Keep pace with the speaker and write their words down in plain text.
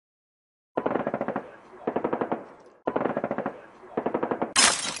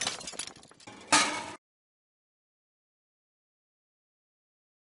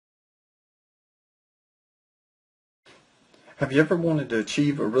Have you ever wanted to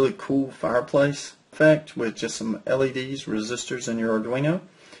achieve a really cool fireplace effect with just some LEDs, resistors in your Arduino?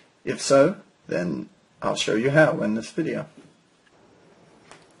 If so, then I'll show you how in this video.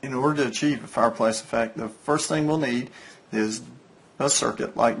 In order to achieve a fireplace effect, the first thing we'll need is a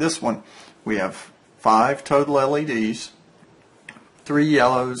circuit like this one. We have 5 total LEDs, 3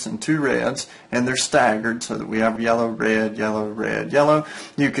 yellows and 2 reds, and they're staggered so that we have yellow, red, yellow, red, yellow.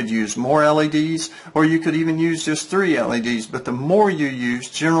 You could use more LEDs, or you could even use just 3 LEDs, but the more you use,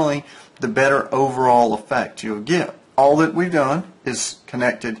 generally, the better overall effect you'll get. All that we've done is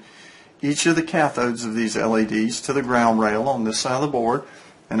connected each of the cathodes of these LEDs to the ground rail on this side of the board,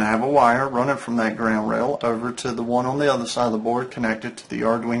 and I have a wire running from that ground rail over to the one on the other side of the board connected to the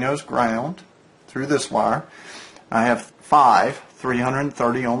Arduino's ground through this wire. I have 5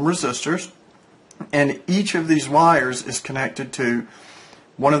 330 ohm resistors, and each of these wires is connected to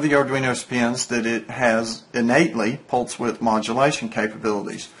one of the Arduino's pins that it has innately pulse width modulation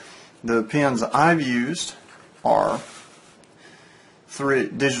capabilities. The pins I've used are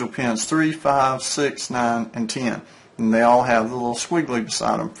digital pins 3, 5, 6, 9, and 10. And they all have the little squiggly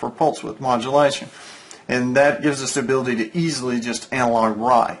beside them for pulse width modulation. And that gives us the ability to easily just analog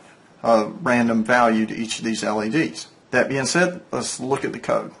write a random value to each of these LEDs. That being said, let's look at the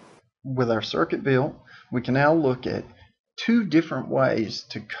code. With our circuit built, we can now look at 2 different ways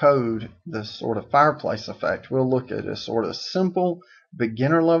to code this sort of fireplace effect. We'll look at a sort of simple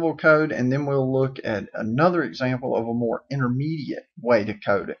beginner level code, and then we'll look at another example of a more intermediate way to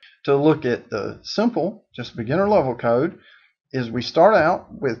code it. To look at the simple, just beginner level code, is we start out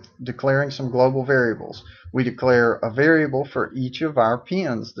with declaring some global variables. We declare a variable for each of our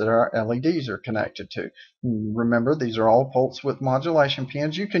pins that our LEDs are connected to. Remember, these are all pulse width modulation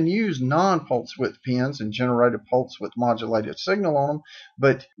pins. You can use non-pulse width pins and generate a pulse width modulated signal on them,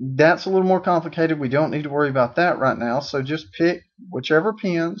 but that's a little more complicated. We don't need to worry about that right now, so just pick whichever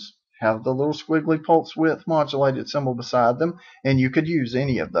pins have the little squiggly pulse width modulated symbol beside them, and you could use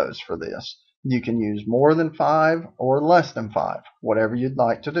any of those for this. You can use more than 5 or less than 5, whatever you'd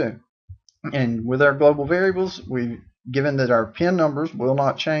like to do. And with our global variables, given that our pin numbers will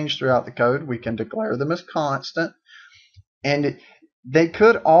not change throughout the code, we can declare them as constant. And they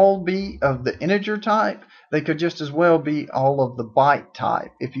could all be of the integer type. They could just as well be all of the byte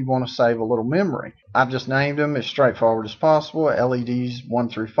type if you want to save a little memory. I've just named them as straightforward as possible, LEDs 1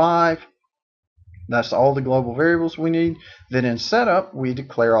 through 5. That's all the global variables we need. Then in setup, we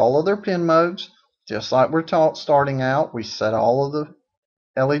declare all of their pin modes. Just like we're taught starting out, we set all of the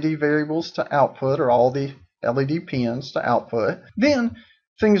LED variables to output, or all the LED pins to output. Then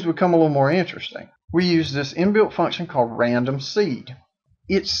things become a little more interesting. We use this inbuilt function called randomSeed.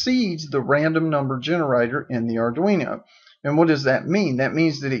 It seeds the random number generator in the Arduino. And what does that mean? That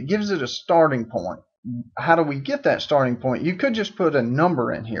means that it gives it a starting point. How do we get that starting point? You could just put a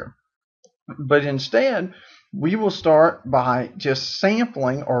number in here. But instead, we will start by just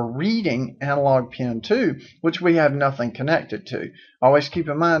sampling or reading analog pin 2, which we have nothing connected to. Always keep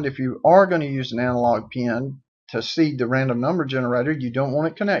in mind, if you are going to use an analog pin to seed the random number generator, you don't want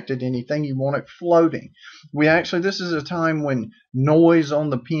it connected to anything. You want it floating. This is a time when noise on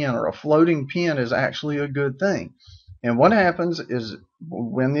the pin or a floating pin is actually a good thing. And what happens is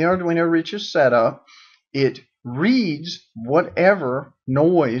when the Arduino reaches setup, it reads whatever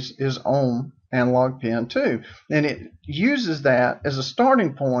noise is on analog pin 2, and it uses that as a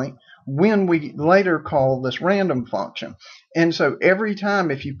starting point when we later call this random function. And so every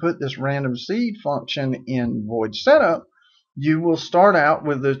time if you put this randomSeed function in void setup, you will start out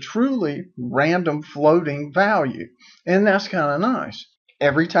with a truly random floating value, and that's kind of nice.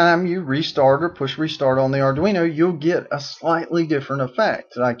 Every time you restart or push restart on the Arduino, you'll get a slightly different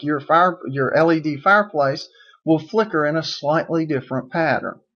effect. Like your LED fireplace will flicker in a slightly different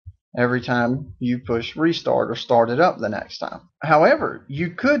pattern every time you push restart or start it up the next time. However, you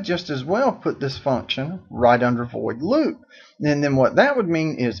could just as well put this function right under void loop. And then what that would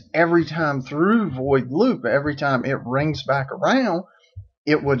mean is every time through void loop, every time it rings back around,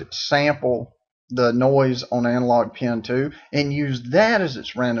 it would sample the noise on analog pin 2 and use that as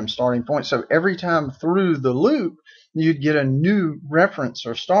its random starting point. So every time through the loop, you'd get a new reference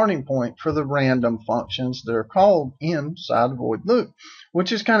or starting point for the random functions that are called inside the void loop,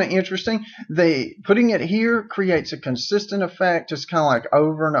 which is kind of interesting. Putting it here creates a consistent effect. It's kind of like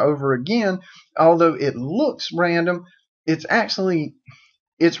over and over again. Although it looks random, it's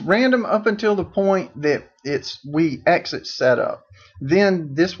random up until the point that we exit setup.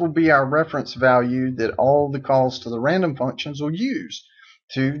 Then this will be our reference value that all the calls to the random functions will use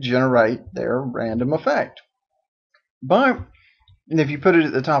to generate their random effect. But if you put it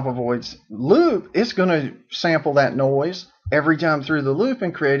at the top of void's loop, it's going to sample that noise every time through the loop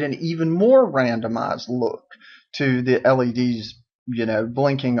and create an even more randomized look to the LEDs,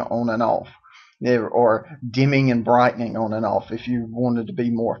 blinking on and off, or dimming and brightening on and off if you wanted to be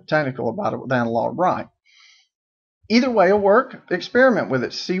more technical about it with analogWrite. Either way will work. Experiment with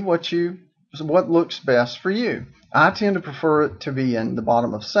it. See what looks best for you. I tend to prefer it to be in the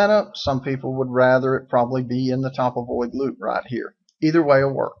bottom of setup. Some people would rather it probably be in the top of void loop right here. Either way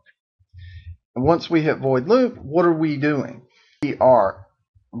will work. And once we hit void loop, what are we doing? We are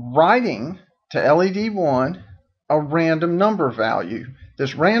writing to LED1 a random number value.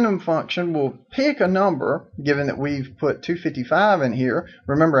 This random function will pick a number, given that we've put 255 in here.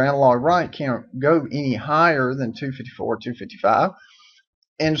 Remember, analogWrite can't go any higher than 254, 255.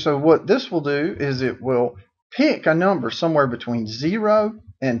 And so what this will do is it will pick a number somewhere between 0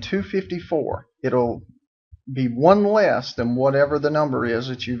 and 254. It'll be one less than whatever the number is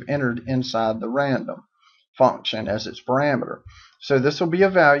that you've entered inside the random function as its parameter. So this will be a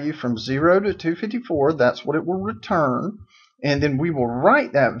value from 0 to 254. That's what it will return. And then we will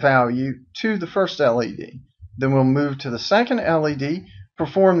write that value to the first LED. Then we'll move to the second LED,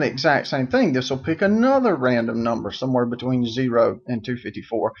 perform the exact same thing. This will pick another random number somewhere between 0 and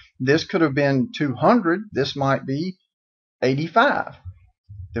 254. This could have been 200. This might be 85.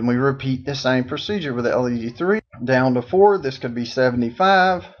 Then we repeat the same procedure with the LED 3. Down to 4, this could be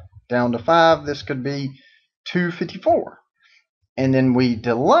 75. Down to 5, this could be 254. And then we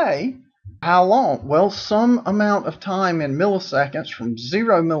delay. How long? Well, some amount of time in milliseconds, from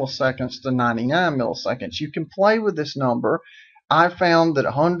 0 milliseconds to 99 milliseconds. You can play with this number. I found that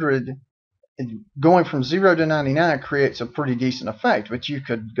 100, going from 0 to 99 creates a pretty decent effect, but you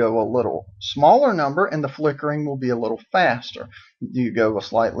could go a little smaller number and the flickering will be a little faster. You go a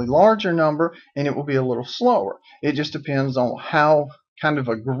slightly larger number and it will be a little slower. It just depends on how kind of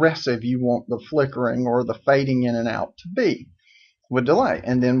aggressive you want the flickering or the fading in and out to be with delay.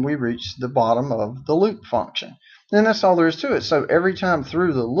 And then we reach the bottom of the loop function. And that's all there is to it. So every time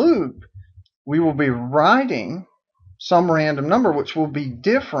through the loop, we will be writing some random number, which will be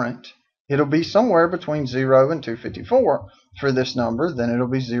different. It'll be somewhere between 0 and 254 for this number. Then it'll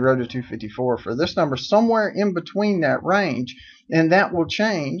be 0 to 254 for this number, somewhere in between that range. And that will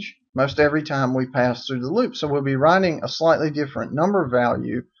change most every time we pass through the loop. So we'll be writing a slightly different number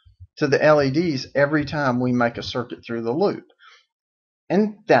value to the LEDs every time we make a circuit through the loop.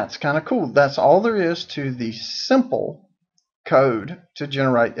 And that's kind of cool. That's all there is to the simple code to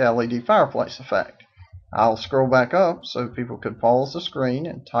generate the LED fireplace effect. I'll scroll back up so people could pause the screen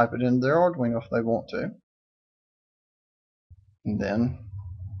and type it into their Arduino if they want to. And then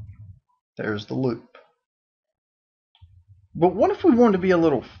there's the loop. But what if we wanted to be a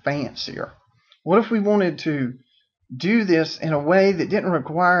little fancier? What if we wanted to do this in a way that didn't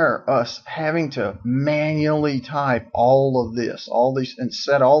require us having to manually type all of this, and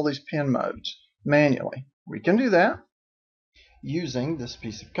set all these pin modes manually? We can do that using this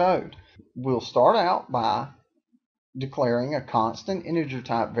piece of code. We'll start out by declaring a constant integer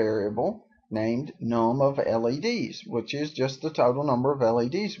type variable named num of LEDs, which is just the total number of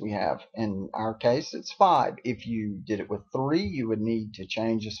LEDs we have. In our case, it's 5. If you did it with 3, you would need to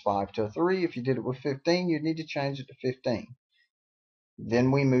change this 5 to a 3. If you did it with 15, you'd need to change it to 15.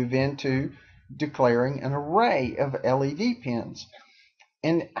 Then we move into declaring an array of LED pins.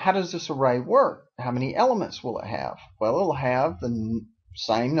 And how does this array work? How many elements will it have? Well, it'll have the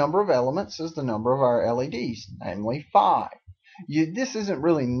same number of elements as the number of our LEDs, namely 5. This isn't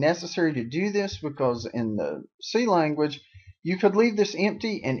really necessary to do this because in the C language, you could leave this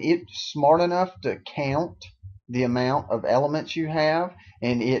empty and it's smart enough to count the amount of elements you have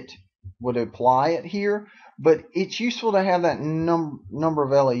and it would apply it here. But it's useful to have that number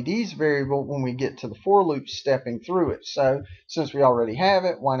of LEDs variable when we get to the for loop stepping through it. So since we already have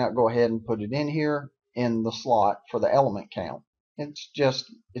it, why not go ahead and put it in here in the slot for the element count?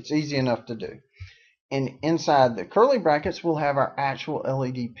 It's easy enough to do. And inside the curly brackets, we'll have our actual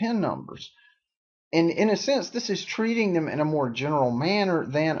LED pin numbers. And in a sense, this is treating them in a more general manner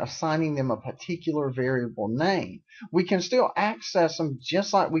than assigning them a particular variable name. We can still access them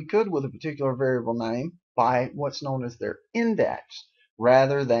just like we could with a particular variable name by what's known as their index,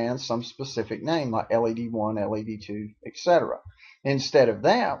 rather than some specific name like LED1, LED2, etc. Instead of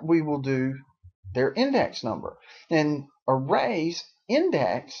that, we will do their index number. And arrays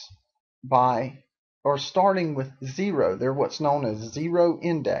index by or starting with 0. They're what's known as 0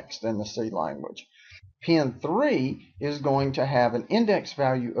 indexed in the C language. Pin 3 is going to have an index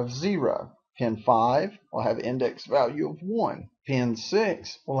value of 0. Pin 5 will have an index value of 1. Pin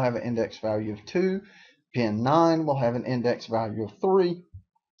 6 will have an index value of 2. Pin 9 will have an index value of 3.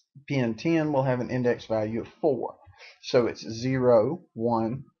 Pin 10 will have an index value of 4. So it's 0,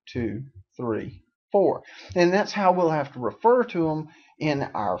 1, 2, 3, 4. And that's how we'll have to refer to them in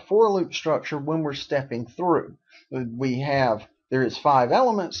our for loop structure when we're stepping through. There is 5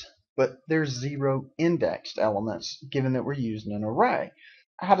 elements, but there's 0 indexed elements given that we're using an array.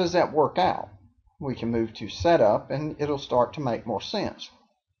 How does that work out? We can move to setup and it'll start to make more sense.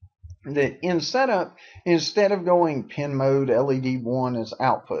 That in setup, instead of going pin mode LED 1 as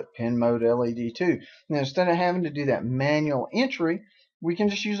output, pin mode LED 2, and instead of having to do that manual entry, we can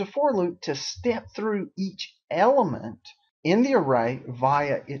just use a for loop to step through each element in the array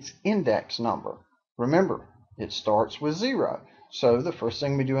via its index number. Remember, it starts with 0. So the first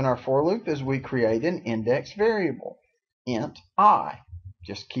thing we do in our for loop is we create an index variable, int I.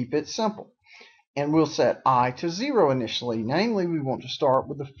 Just keep it simple. And we'll set I to 0 initially. Namely, we want to start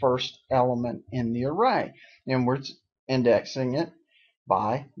with the first element in the array. And we're indexing it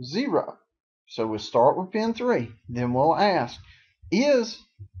by 0. So we'll start with pin 3. Then we'll ask, is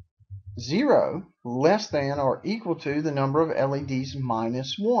 0 less than or equal to the number of LEDs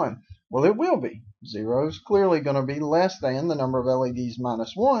minus 1? Well, it will be. 0 is clearly going to be less than the number of LEDs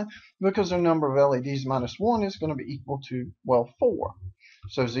minus 1 because the number of LEDs minus 1 is going to be equal to, well, 4.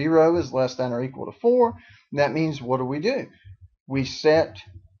 So 0 is less than or equal to 4. That means what do? We set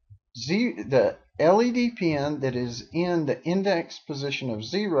the LED pin that is in the index position of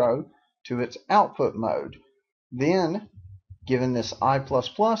 0 to its output mode. Then, given this I++ at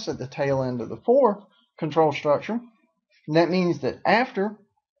the tail end of the for control structure, that means that after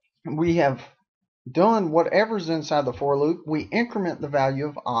we have done whatever's inside the for loop, we increment the value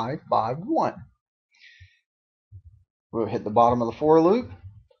of I by 1. We'll hit the bottom of the for loop.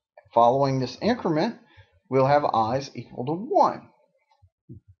 Following this increment, we'll have i's equal to 1.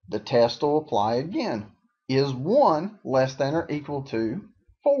 The test will apply again. Is 1 less than or equal to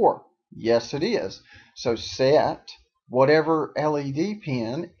 4? Yes, it is. So set whatever LED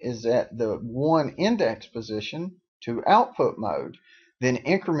pin is at the 1 index position to output mode. Then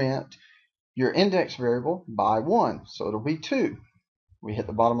increment your index variable by 1. So it'll be 2. We hit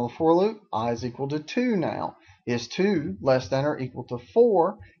the bottom of the for loop. I is equal to 2 now. Is 2 less than or equal to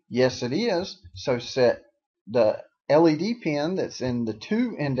 4? Yes, it is. So set the LED pin that's in the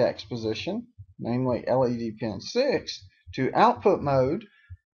 2 index position, namely LED pin 6, to output mode,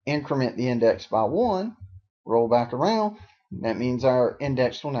 increment the index by 1, roll back around. That means our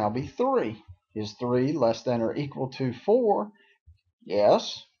index will now be 3. Is 3 less than or equal to 4?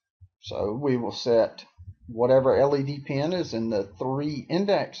 Yes. So we will set whatever LED pin is in the 3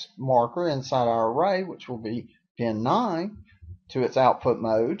 index marker inside our array, which will be pin 9, to its output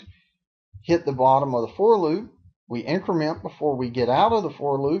mode. Hit the bottom of the for loop. We increment before we get out of the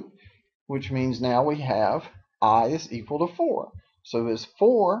for loop, which means now we have I is equal to 4. So is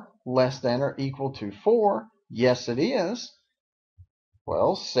 4 less than or equal to 4? Yes, it is.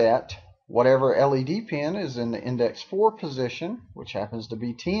 Well, set whatever LED pin is in the index 4 position, which happens to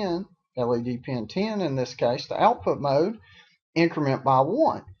be 10, LED pin 10 in this case, to output mode, increment by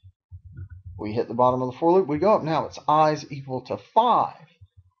 1. We hit the bottom of the for loop, we go up. Now it's I is equal to 5.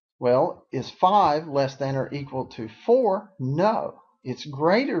 Well, is 5 less than or equal to 4? No, it's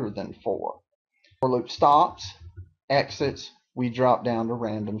greater than 4. For loop stops, exits, we drop down to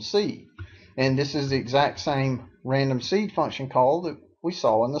randomSeed. And this is the exact same randomSeed function call that we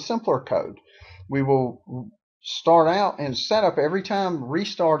saw in the simpler code. We will start out and set up every time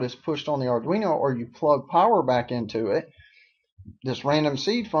restart is pushed on the Arduino or you plug power back into it. This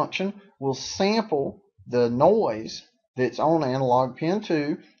randomSeed function will sample the noise that's on analog pin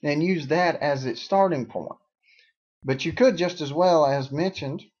 2 and use that as its starting point. But you could just as well, as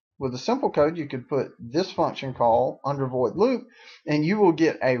mentioned, with a simple code, you could put this function call under void loop and you will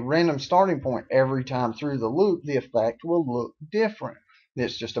get a random starting point every time through the loop. The effect will look different.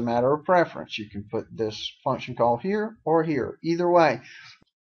 It's just a matter of preference. You can put this function call here or here, either way.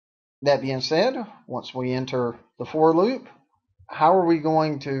 That being said, once we enter the for loop, how are we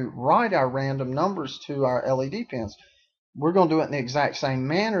going to write our random numbers to our LED pins? We're going to do it in the exact same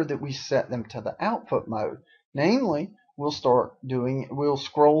manner that we set them to the output mode. Namely, we'll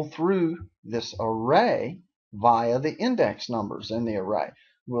scroll through this array via the index numbers in the array.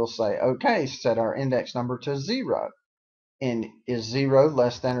 We'll say, okay, set our index number to 0. And is 0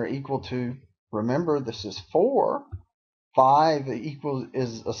 less than or equal to, remember, this is 4. 5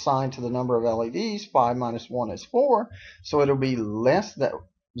 is assigned to the number of LEDs. 5 minus 1 is 4. So it'll be less than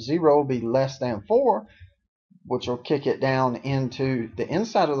 0 will be less than 4, which will kick it down into the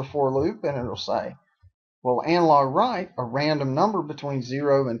inside of the for loop, and it'll say, well, analogWrite a random number between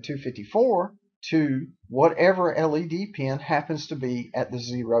 0 and 254 to whatever LED pin happens to be at the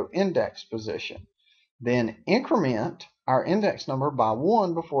 0 index position. then increment our index number by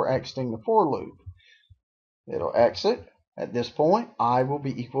 1 before exiting the for loop. It'll exit. At this point, I will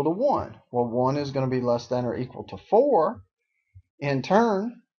be equal to 1. Well, 1 is going to be less than or equal to 4. In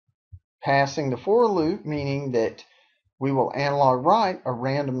turn, passing the for loop, meaning that we will analog write a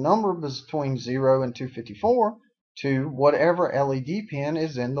random number between 0 and 254 to whatever LED pin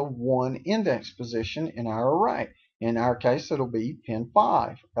is in the 1 index position in our array. In our case, it'll be pin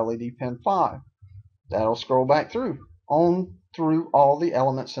 5, LED pin 5. That'll scroll back through all the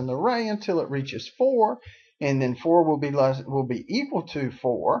elements in the array until it reaches 4, and then 4 will be equal to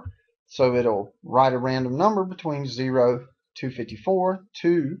 4, so it'll write a random number between 0, 254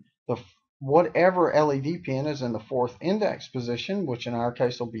 to the whatever LED pin is in the 4th index position, which in our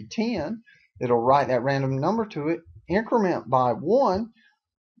case will be 10. It'll write that random number to it, increment by 1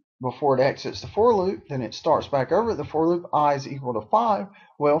 before it exits the for loop. Then it starts back over at the for loop. I is equal to 5.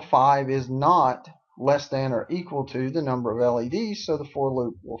 Well, 5 is not less than or equal to the number of LEDs, so the for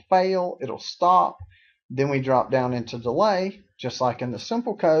loop will fail. It'll stop. Then we drop down into delay, just like in the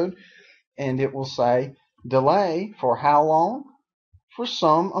simple code, and it will say delay for how long? For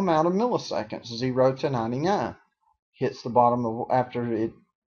some amount of milliseconds, 0 to 99. Hits the bottom of, after it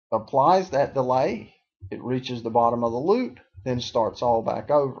applies that delay, it reaches the bottom of the loop, then starts all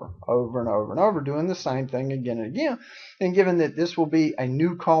back over and over and over, doing the same thing again and again. And given that this will be a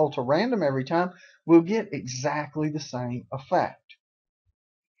new call to random every time, we'll get exactly the same effect.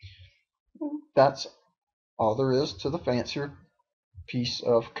 That's all there is to the fancier piece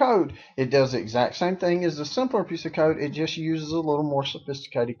of code. It does the exact same thing as the simpler piece of code. It just uses a little more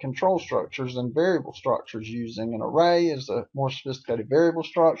sophisticated control structures and variable structures, using an array as a more sophisticated variable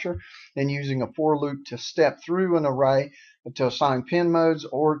structure, and using a for loop to step through an array to assign pin modes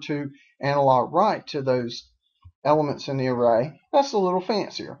or to analog write to those elements in the array. That's a little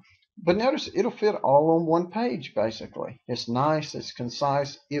fancier. But notice it'll fit all on one page basically. It's nice, it's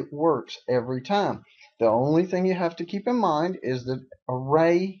concise, it works every time. The only thing you have to keep in mind is that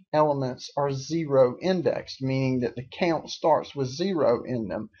array elements are 0 indexed, meaning that the count starts with 0 in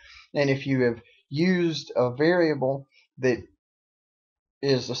them. And if you have used a variable that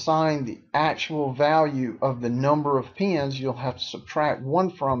is assigned the actual value of the number of pins, you'll have to subtract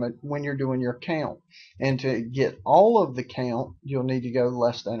 1 from it when you're doing your count. And to get all of the count, you'll need to go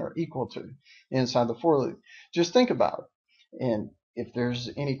less than or equal to inside the for loop. Just think about it. And if there's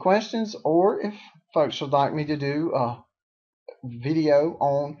any questions, or if folks would like me to do a video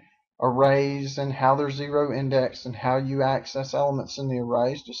on arrays and how they're 0 indexed and how you access elements in the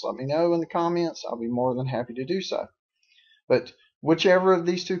arrays, just let me know in the comments. I'll be more than happy to do so. But whichever of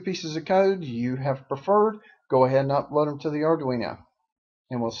these two pieces of code you have preferred, go ahead and upload them to the Arduino,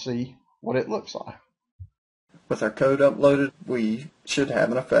 and we'll see what it looks like. With our code uploaded, we should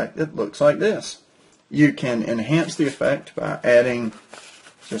have an effect that looks like this. You can enhance the effect by adding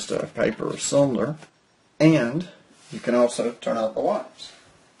just a paper cylinder, and you can also turn out the lights.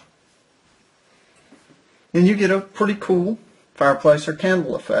 And you get a pretty cool fireplace or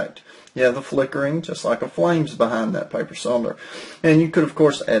candle effect. You have the flickering just like a flames behind that paper cylinder. And you could of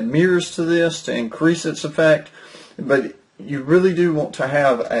course add mirrors to this to increase its effect, but you really do want to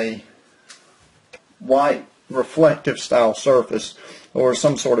have a white reflective style surface or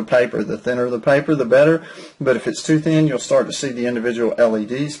some sort of paper. The thinner the paper, the better, but if it's too thin, you'll start to see the individual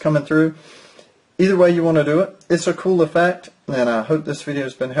LEDs coming through. Either way you want to do it, it's a cool effect, and I hope this video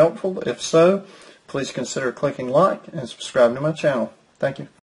has been helpful. If so, please consider clicking like and subscribing to my channel. Thank you.